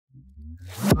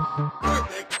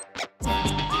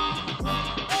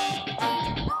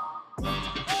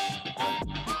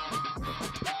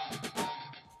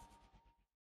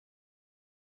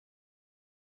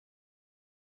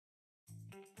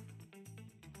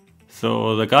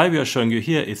So the guy we are showing you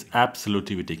here is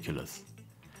absolutely ridiculous.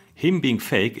 Him being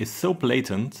fake is so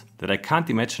blatant that I can't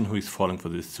imagine who is falling for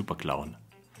this super clown.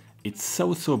 It's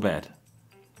so bad.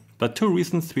 But two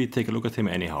reasons we take a look at him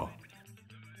anyhow.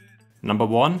 Number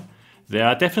one, there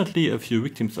are definitely a few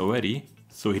victims already,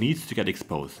 so he needs to get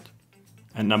exposed.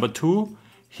 And number two,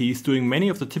 he is doing many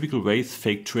of the typical ways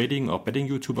fake trading or betting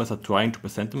YouTubers are trying to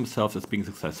present themselves as being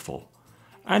successful.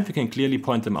 And we can clearly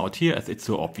point them out here as it's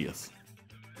so obvious.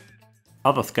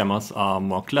 Other scammers are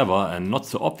more clever and not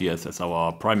so obvious as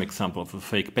our prime example of a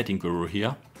fake betting guru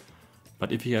here.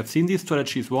 But if you have seen these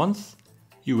strategies once,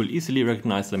 you will easily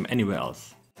recognize them anywhere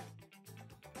else.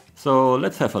 So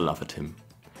let's have a laugh at him.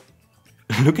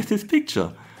 Look at this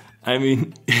picture. I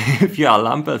mean, if your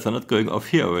alarm bells are not going off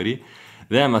here already,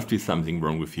 there must be something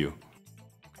wrong with you.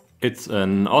 It's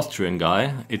an Austrian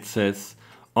guy. It says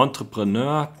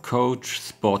entrepreneur, coach,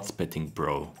 sports betting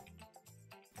bro.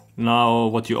 Now,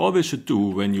 what you always should do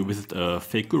when you visit a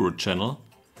fake guru channel,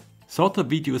 sort the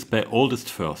videos by oldest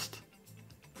first.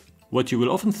 What you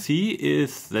will often see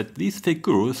is that these fake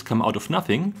gurus come out of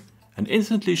nothing and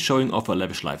instantly showing off a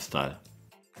lavish lifestyle.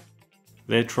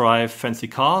 They drive fancy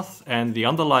cars and the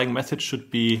underlying message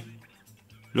should be,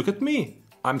 look at me,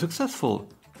 I'm successful.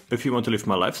 If you want to live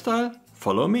my lifestyle,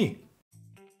 follow me.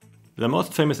 The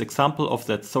most famous example of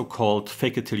that so-called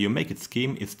fake it till you make it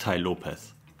scheme is Tai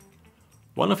Lopez.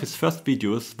 One of his first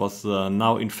videos was the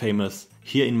now infamous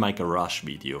Here in My Garage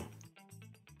video.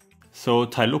 So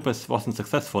Tai Lopez wasn't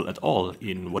successful at all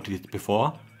in what he did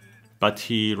before, but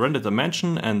he rented a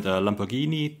mansion and a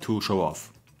Lamborghini to show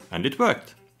off. And it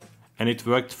worked. And it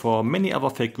worked for many other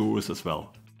fake gurus as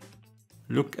well.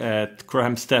 Look at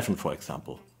Graham Stephan, for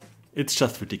example. It's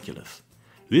just ridiculous.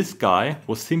 This guy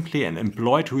was simply an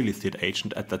employed real estate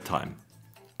agent at that time.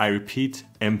 I repeat,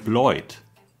 employed.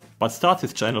 But starts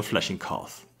his channel flashing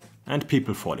cars, and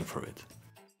people falling for it.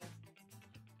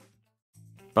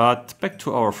 But back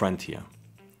to our friend here.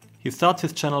 He starts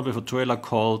his channel with a trailer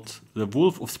called The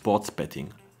Wolf of Sports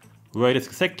Betting, where it is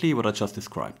exactly what I just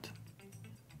described.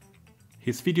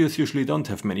 His videos usually don't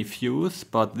have many views,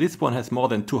 but this one has more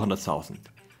than 200,000.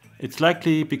 It's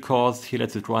likely because he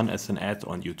lets it run as an ad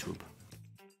on YouTube.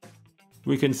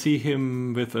 We can see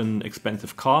him with an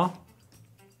expensive car,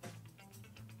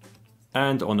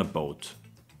 and on a boat.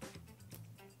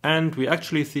 And we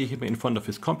actually see him in front of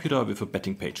his computer with a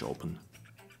betting page open.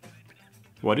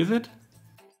 What is it?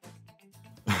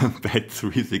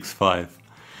 Bet365.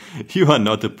 You are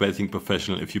not a betting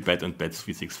professional if you bet on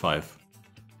Bet365.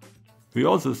 We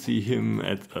also see him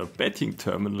at a betting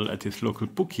terminal at his local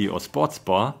bookie or sports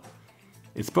bar.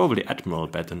 It's probably Admiral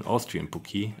Bet, an Austrian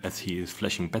bookie, as he is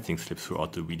flashing betting slips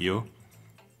throughout the video.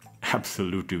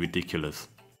 Absolutely ridiculous.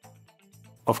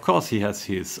 Of course, he has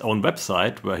his own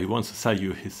website where he wants to sell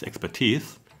you his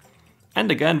expertise. And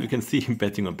again, we can see him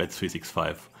betting on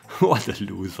Bet365. What a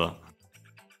loser.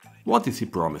 What is he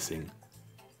promising?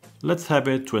 Let's have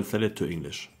it translated to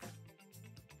English.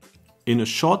 In a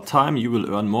short time you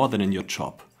will earn more than in your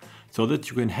job, so that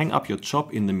you can hang up your job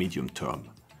in the medium term.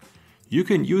 You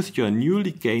can use your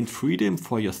newly gained freedom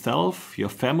for yourself, your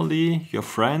family, your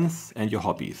friends and your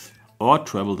hobbies, or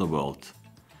travel the world.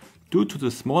 Due to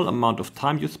the small amount of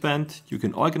time you spend, you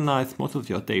can organize most of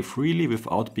your day freely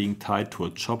without being tied to a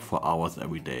job for hours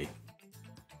every day.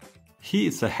 He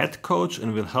is a head coach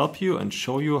and will help you and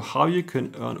show you how you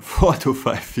can earn 4 to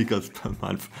 5 figures per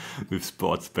month with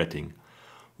sports betting.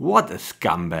 What a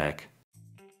scumbag!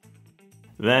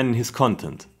 Then his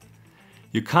content.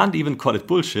 You can't even call it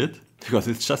bullshit because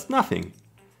it's just nothing.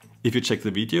 If you check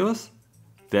the videos,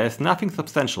 there's nothing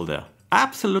substantial there.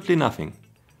 Absolutely nothing.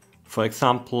 For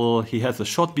example, he has a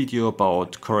short video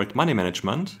about correct money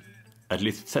management, at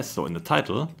least it says so in the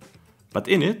title, but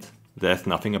in it, there's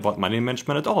nothing about money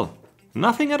management at all.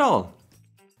 Nothing at all.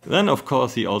 Then of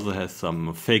course he also has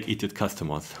some fake idiot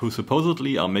customers who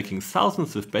supposedly are making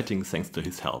thousands with betting thanks to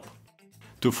his help.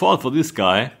 To fall for this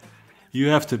guy, you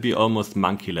have to be almost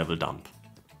monkey level dumb.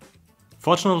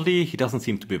 Fortunately, he doesn't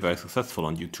seem to be very successful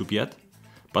on YouTube yet,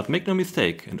 but make no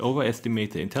mistake and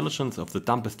overestimate the intelligence of the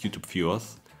dumbest YouTube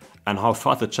viewers and how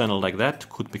fast a channel like that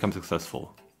could become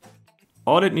successful.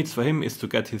 All it needs for him is to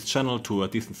get his channel to a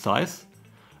decent size,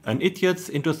 and idiots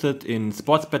interested in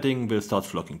sports betting will start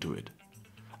flocking to it.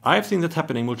 I've seen that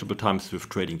happening multiple times with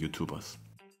trading YouTubers.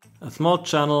 A small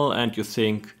channel and you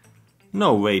think,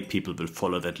 no way people will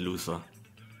follow that loser.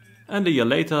 And a year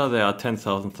later there are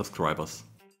 10,000 subscribers.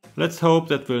 Let's hope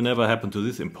that will never happen to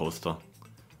this imposter.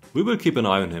 We will keep an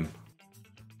eye on him.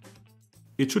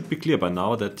 It should be clear by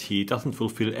now that he doesn't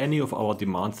fulfill any of our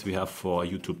demands we have for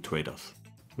YouTube traders.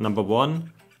 Number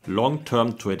 1.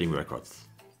 Long-term trading records.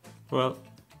 Well,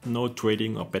 no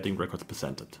trading or betting records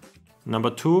presented. Number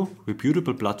 2.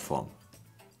 Reputable platform.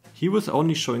 He was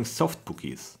only showing soft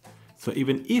bookies, so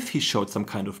even if he showed some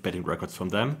kind of betting records from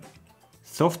them,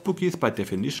 soft bookies by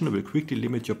definition will quickly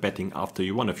limit your betting after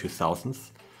you won a few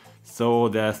thousands, so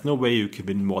there's no way you can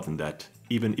win more than that,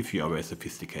 even if you are very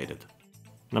sophisticated.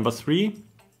 Number 3.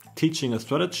 Teaching a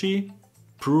strategy,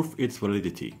 prove its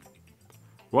validity.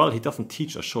 Well, he doesn't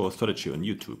teach or show a strategy on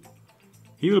YouTube.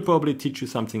 He will probably teach you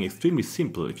something extremely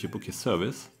simple if you book his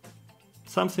service,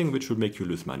 something which will make you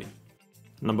lose money.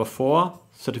 Number 4.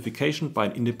 Certification by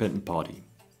an independent party.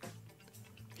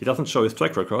 He doesn't show his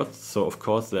track records, so of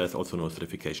course there is also no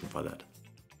certification for that.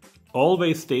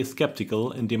 Always stay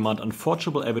skeptical and demand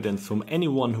unforgeable evidence from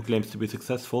anyone who claims to be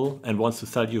successful and wants to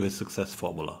sell you his success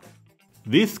formula.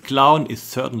 This clown is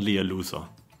certainly a loser.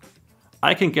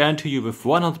 I can guarantee you with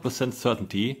 100%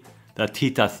 certainty that he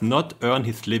does not earn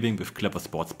his living with clever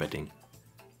sports betting.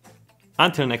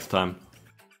 Until next time.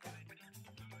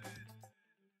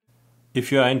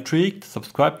 If you are intrigued,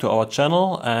 subscribe to our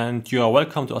channel and you are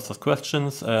welcome to ask us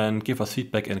questions and give us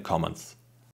feedback in comments.